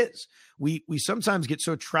think it is. We sometimes get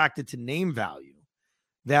so attracted to name value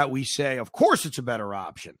that we say, of course it's a better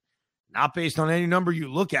option. Not based on any number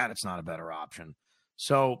you look at, it's not a better option.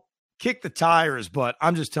 So kick the tires, but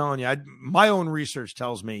I'm just telling you, my own research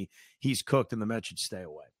tells me he's cooked and the Mets should stay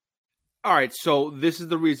away. All right, so this is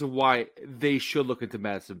the reason why they should look into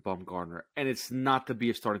Madison Bumgarner, and it's not to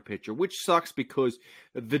be a starting pitcher, which sucks because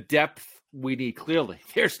the depth we need, clearly.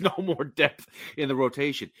 There's no more depth in the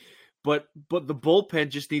rotation. But the bullpen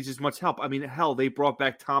just needs as much help. I mean, hell, they brought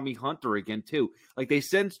back Tommy Hunter again, too. Like, they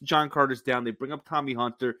send John Curtis down. They bring up Tommy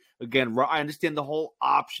Hunter. Again, I understand the whole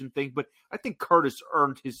option thing, but I think Curtis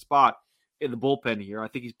earned his spot in the bullpen here. I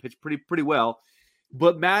think he's pitched pretty well.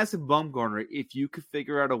 But Madison Bumgarner, if you could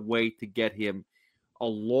figure out a way to get him a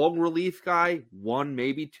long relief guy, 1,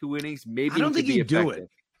 maybe 2 innings, maybe I don't think he'd do it.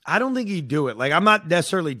 I don't think he'd do it. Like, I'm not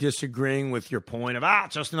necessarily disagreeing with your point of,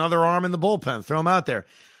 just another arm in the bullpen. Throw him out there.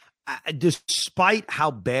 Despite how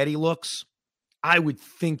bad he looks, I would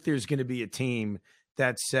think there's going to be a team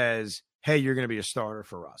that says, hey, you're going to be a starter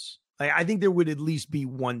for us. Like, I think there would at least be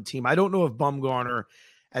one team. I don't know if Bumgarner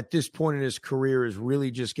at this point in his career is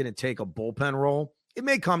really just going to take a bullpen role. It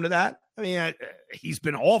may come to that. I mean, he's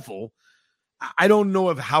been awful. I don't know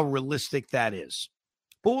of how realistic that is,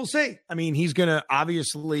 but we'll see. I mean, he's going to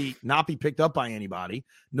obviously not be picked up by anybody.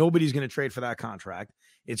 Nobody's going to trade for that contract.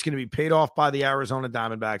 It's going to be paid off by the Arizona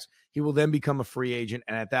Diamondbacks. He will then become a free agent.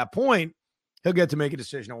 And at that point, he'll get to make a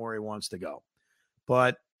decision on where he wants to go.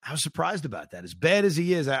 But I was surprised about that. As bad as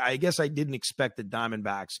he is, I guess I didn't expect the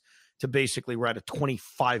Diamondbacks to basically write a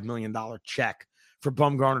 $25 million check for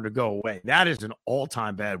Bumgarner to go away. That is an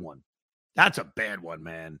all-time bad one. That's a bad one,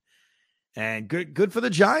 man. And good for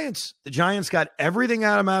the Giants. The Giants got everything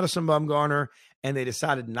out of Madison Bumgarner, and they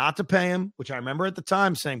decided not to pay him, which I remember at the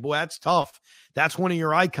time saying, boy, that's tough. That's one of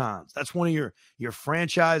your icons. That's one of your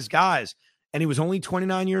franchise guys. And he was only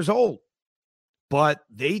 29 years old. But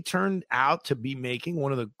they turned out to be making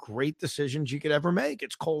one of the great decisions you could ever make.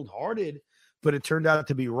 It's cold-hearted, but it turned out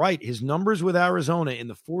to be right. His numbers with Arizona in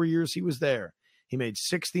the 4 years he was there, he made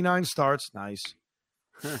 69 starts. Nice.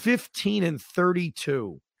 15 and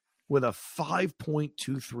 32 with a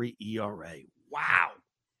 5.23 ERA. Wow,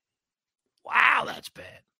 that's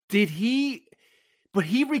bad. But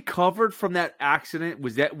he recovered from that accident.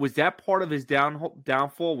 Was that part of his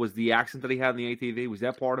downfall? Was the accident that he had in the ATV? Was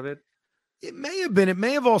that part of it? It may have been. It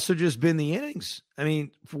may have also just been the innings. I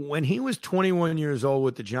mean, when he was 21 years old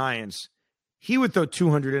with the Giants, he would throw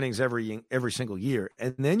 200 innings every single year.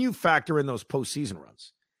 And then you factor in those postseason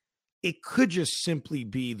runs. It could just simply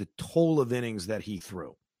be the toll of innings that he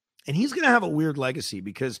threw. And he's going to have a weird legacy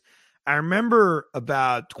because I remember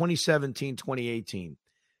about 2017, 2018,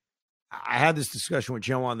 I had this discussion with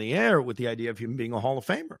Joe on the air with the idea of him being a Hall of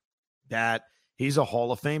Famer, that he's a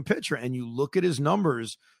Hall of Fame pitcher. And you look at his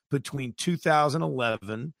numbers between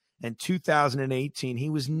 2011 and 2018, he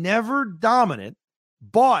was never dominant,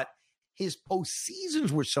 but his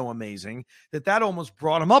postseasons were so amazing that almost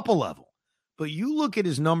brought him up a level. But you look at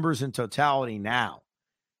his numbers in totality now,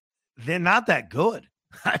 they're not that good.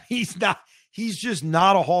 He's just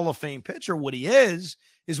not a Hall of Fame pitcher. What he is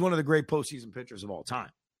one of the great postseason pitchers of all time.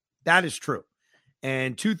 That is true.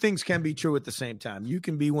 And two things can be true at the same time. You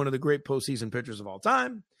can be one of the great postseason pitchers of all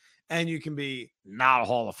time, and you can be not a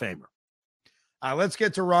Hall of Famer. Let's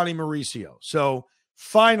get to Ronnie Mauricio. So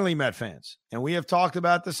finally, Met fans, and we have talked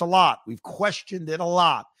about this a lot. We've questioned it a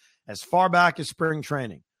lot as far back as spring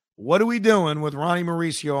training. What are we doing with Ronnie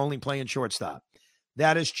Mauricio only playing shortstop?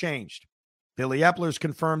 That has changed. Billy Epler's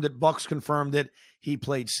confirmed it. Buck's confirmed it. He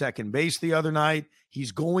played second base the other night.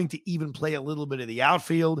 He's going to even play a little bit of the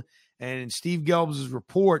outfield. And in Steve Gelbs'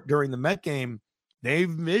 report during the Met game, they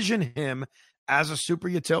envision him as a super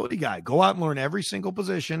utility guy. Go out and learn every single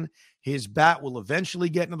position. His bat will eventually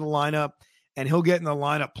get into the lineup, and he'll get in the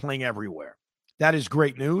lineup playing everywhere. That is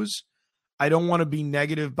great news. I don't want to be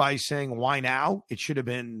negative by saying, why now? It should have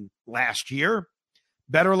been last year.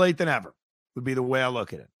 Better late than ever would be the way I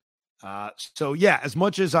look at it. So, yeah, as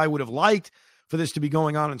much as I would have liked for this to be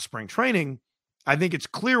going on in spring training, I think it's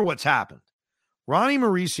clear what's happened. Ronnie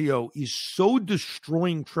Mauricio is so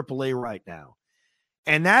destroying AAA right now,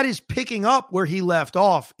 and that is picking up where he left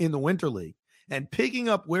off in the Winter League and picking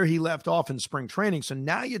up where he left off in spring training. So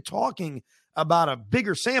now you're talking about a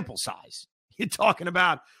bigger sample size. You're talking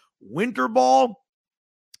about winter ball,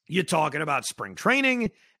 you're talking about spring training,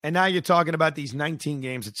 and now you're talking about these 19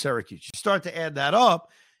 games at Syracuse. You start to add that up,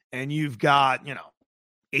 and you've got,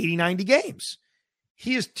 80, 90 games.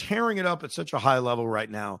 He is tearing it up at such a high level right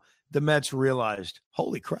now. The Mets realized,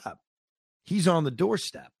 holy crap, He's on the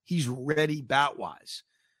doorstep. He's ready bat-wise.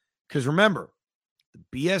 Because remember, the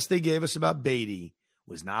BS they gave us about Beatty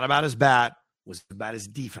was not about his bat, was about his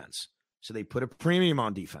defense. So they put a premium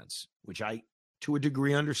on defense, which I, to a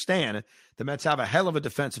degree, understand. The Mets have a hell of a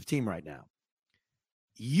defensive team right now.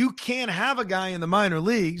 You can't have a guy in the minor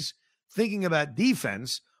leagues thinking about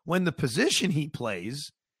defense when the position he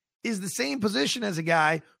plays is the same position as a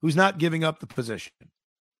guy who's not giving up the position.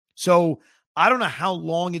 So I don't know how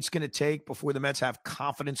long it's going to take before the Mets have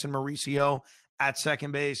confidence in Mauricio at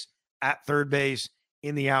second base, at third base,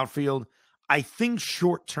 in the outfield. I think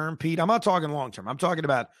short term, Pete, I'm not talking long term. I'm talking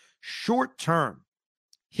about short term.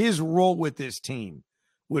 His role with this team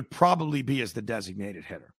would probably be as the designated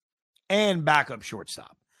hitter and backup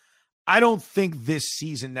shortstop. I don't think this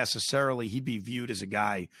season necessarily he'd be viewed as a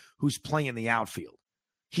guy who's playing the outfield.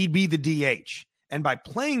 He'd be the DH. And by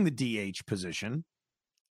playing the DH position,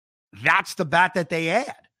 that's the bat that they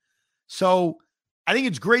add. So I think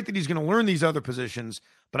it's great that he's going to learn these other positions,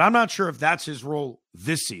 but I'm not sure if that's his role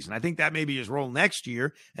this season. I think that may be his role next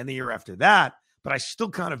year and the year after that, but I still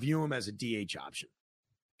kind of view him as a DH option.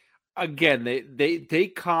 Again,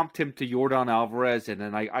 they comped him to Yordan Alvarez, and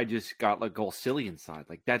then I just got like all silly inside.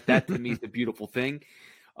 Like that to me is the beautiful thing,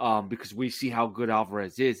 because we see how good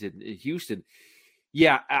Alvarez is in Houston.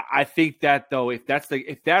 Yeah, I think that though, if that's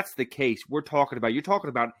the case, you're talking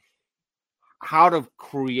about how to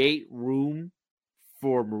create room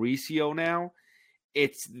for Mauricio now.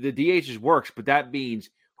 It's the DH's works, but that means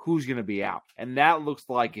who's going to be out. And that looks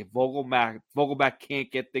like if Vogelback can't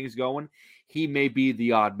get things going, he may be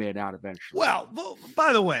the odd man out eventually. Well,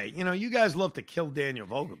 by the way, you guys love to kill Daniel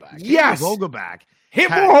Vogelback. Yes. Daniel Vogelback.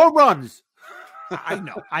 Hit more home runs.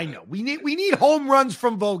 I know. We need home runs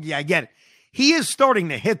from Vogie. I get it. He is starting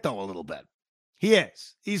to hit, though, a little bit. He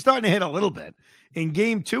is. He's starting to hit a little bit. In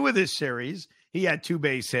game 2 of this series, he had 2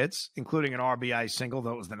 base hits, including an RBI single.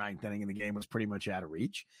 That was the 9th inning, and the game was pretty much out of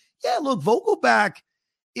reach. Yeah, look, Vogelback,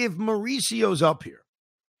 if Mauricio's up here,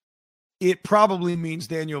 it probably means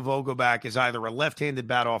Daniel Vogelback is either a left-handed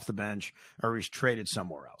bat off the bench or he's traded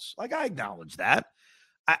somewhere else. Like, I acknowledge that.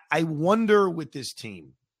 I wonder with this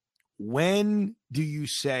team, when do you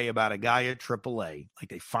say about a guy at AAA, like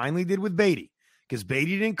they finally did with Beatty, because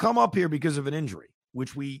Beatty didn't come up here because of an injury,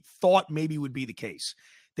 which we thought maybe would be the case.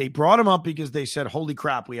 They brought him up because they said, holy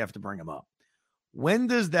crap, we have to bring him up. When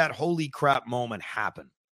does that holy crap moment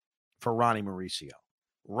happen for Ronnie Mauricio?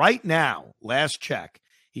 Right now, last check,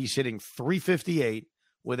 he's hitting .358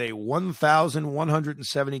 with a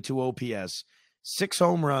 1,172 OPS, 6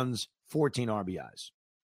 home runs, 14 RBIs.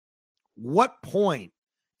 What point?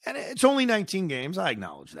 And it's only 19 games. I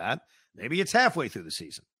acknowledge that. Maybe it's halfway through the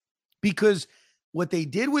season. Because what they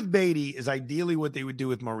did with Beatty is ideally what they would do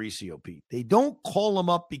with Mauricio, Pete. They don't call him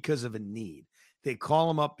up because of a need. They call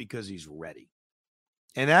him up because he's ready.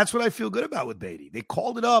 And that's what I feel good about with Beatty. They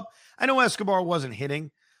called it up. I know Escobar wasn't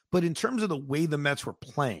hitting, but in terms of the way the Mets were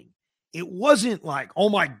playing, it wasn't like, oh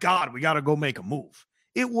my God, we got to go make a move.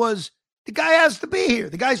 It was, the guy has to be here.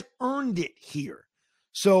 The guy's earned it here.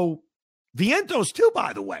 So Vientos too,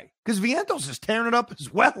 by the way, because Vientos is tearing it up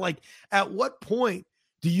as well. Like, at what point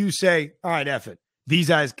do you say, all right, F it, these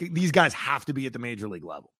guys have to be at the major league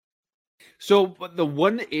level? So the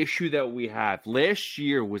one issue that we have last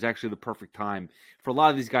year was actually the perfect time for a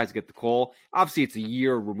lot of these guys to get the call. Obviously, it's a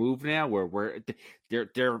year removed now where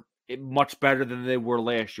they're much better than they were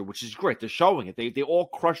last year, which is great. They're showing it. They all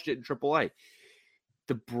crushed it in AAA.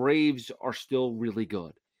 The Braves are still really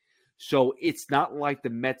good. So it's not like the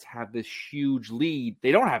Mets have this huge lead.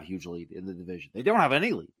 They don't have a huge lead in the division. They don't have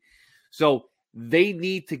any lead. So they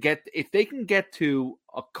need to get, if they can get to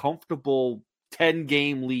a comfortable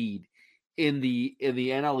 10-game lead in the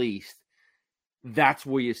NL East, that's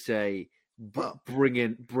where you say, bring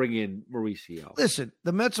in Mauricio. Listen,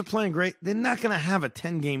 the Mets are playing great. They're not going to have a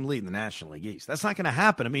 10-game lead in the National League East. That's not going to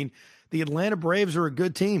happen. I mean, the Atlanta Braves are a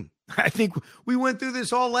good team. I think we went through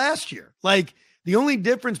this all last year. Like, the only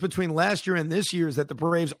difference between last year and this year is that the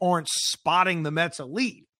Braves aren't spotting the Mets a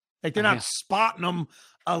lead. Like, they're not spotting them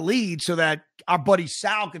a lead so that our buddy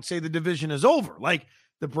Sal could say the division is over. Like,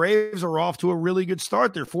 the Braves are off to a really good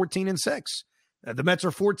start. They're 14-6. The Mets are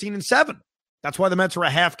 14-7. That's why the Mets are a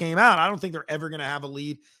half game out. I don't think they're ever going to have a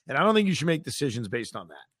lead, and I don't think you should make decisions based on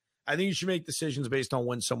that. I think you should make decisions based on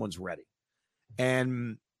when someone's ready.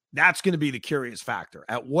 And that's going to be the curious factor.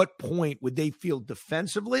 At what point would they feel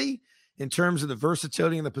defensively in terms of the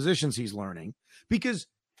versatility and the positions he's learning? Because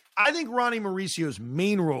I think Ronnie Mauricio's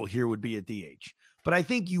main role here would be at DH. But I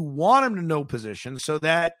think you want him to know positions so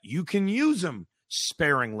that you can use him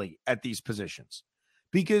sparingly at these positions.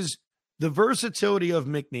 Because the versatility of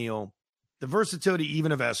McNeil the versatility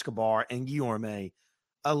even of Escobar and Guillorme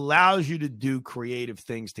allows you to do creative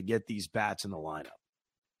things to get these bats in the lineup.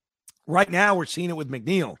 Right now, we're seeing it with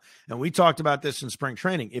McNeil, and we talked about this in spring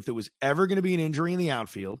training. If there was ever going to be an injury in the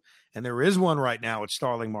outfield, and there is one right now at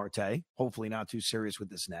Starling Marte, hopefully not too serious with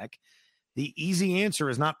this neck, the easy answer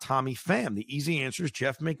is not Tommy Pham. The easy answer is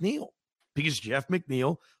Jeff McNeil, because Jeff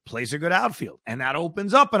McNeil plays a good outfield, and that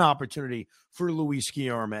opens up an opportunity for Luis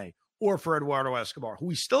Guillorme or for Eduardo Escobar, who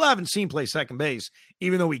we still haven't seen play second base,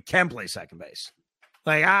 even though he can play second base.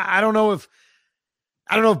 Like, I don't know if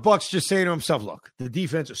Buck's just saying to himself, look, the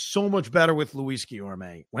defense is so much better with Luis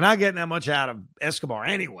Guillorme. We're not getting that much out of Escobar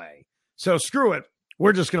anyway. So screw it.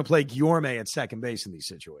 We're just going to play Guillorme at second base in these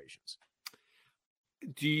situations.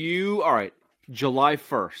 All right, July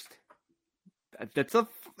 1st. That's a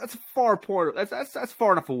far point. That's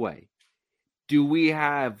far enough away. Do we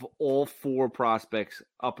have all four prospects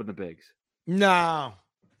up in the bigs? No.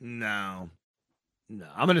 I'm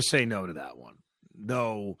going to say no to that one.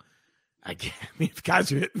 No. If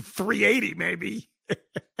guys are hitting 380, maybe.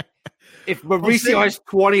 If Mauricio has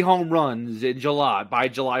 20 home runs in July, by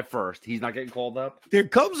July 1st, he's not getting called up? There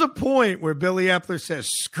comes a point where Billy Epler says,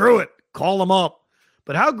 screw it, call him up.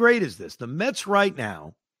 But how great is this? The Mets right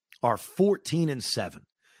now are 14-7.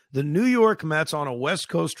 The New York Mets on a West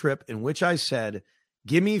Coast trip in which I said,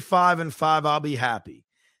 give me 5-5, I'll be happy.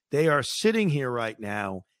 They are sitting here right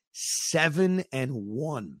now 7-1.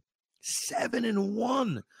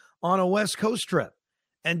 7-1 on a West Coast trip.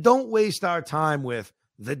 And don't waste our time with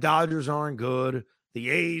the Dodgers aren't good, the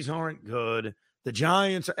A's aren't good, the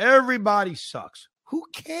Giants, everybody sucks. Who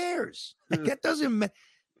cares?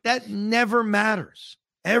 That never matters.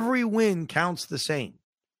 Every win counts the same.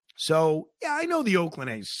 So, yeah, I know the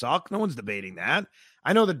Oakland A's suck. No one's debating that.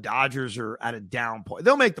 I know the Dodgers are at a down point.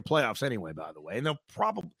 They'll make the playoffs anyway, by the way. And they'll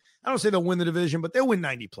probably, I don't say they'll win the division, but they'll win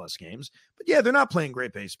 90-plus games. But, yeah, they're not playing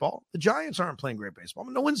great baseball. The Giants aren't playing great baseball. I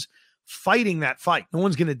mean, no one's fighting that fight. No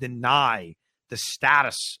one's going to deny the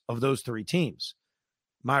status of those three teams.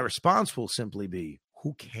 My response will simply be,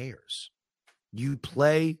 who cares? You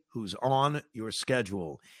play who's on your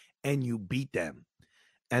schedule, and you beat them.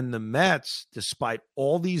 And the Mets, despite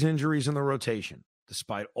all these injuries in the rotation,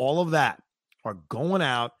 despite all of that, are going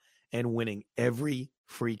out and winning every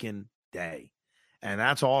freaking day. And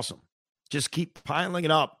that's awesome. Just keep piling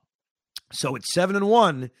it up. So it's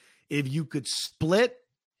 7-1. If you could split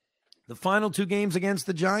the final two games against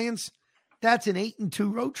the Giants, that's an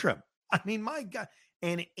 8-2 road trip. I mean, my God,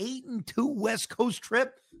 an 8-2 West Coast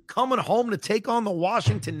trip coming home to take on the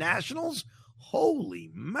Washington Nationals?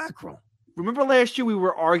 Holy mackerel. Remember last year we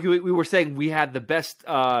were saying we had the best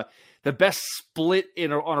split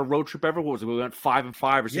on a road trip ever. What was it? We went 5-5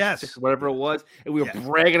 or 6-6, whatever it was, and we were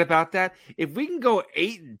bragging about that. If we can go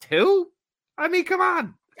 8-2, I mean, come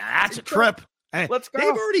on, that's a trip. Hey, let's go.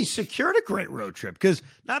 They've already secured a great road trip because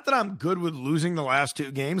not that I'm good with losing the last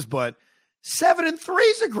two games, but 7-3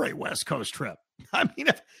 is a great West Coast trip. I mean,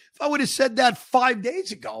 if I would have said that 5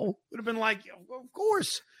 days ago, it would have been like, of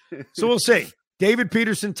course. So we'll see. David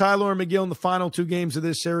Peterson, Tyler McGill in the final two games of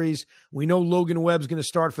this series. We know Logan Webb's going to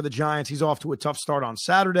start for the Giants. He's off to a tough start on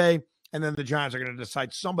Saturday, and then the Giants are going to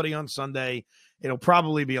decide somebody on Sunday. It'll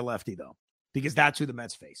probably be a lefty, though, because that's who the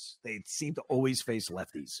Mets face. They seem to always face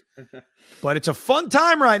lefties. But it's a fun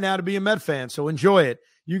time right now to be a Met fan, so enjoy it.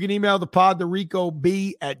 You can email the pod to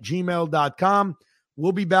ricob@gmail.com.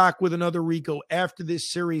 We'll be back with another Rico after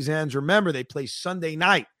this series ends. Remember, they play Sunday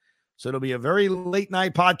night, so it'll be a very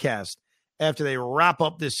late-night podcast after they wrap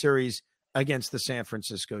up this series against the San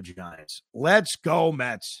Francisco Giants. Let's go,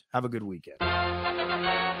 Mets. Have a good weekend.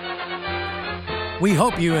 We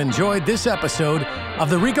hope you enjoyed this episode of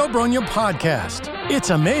the Rico Brogna Podcast. It's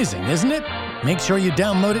amazing, isn't it? Make sure you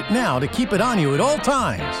download it now to keep it on you at all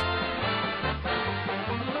times.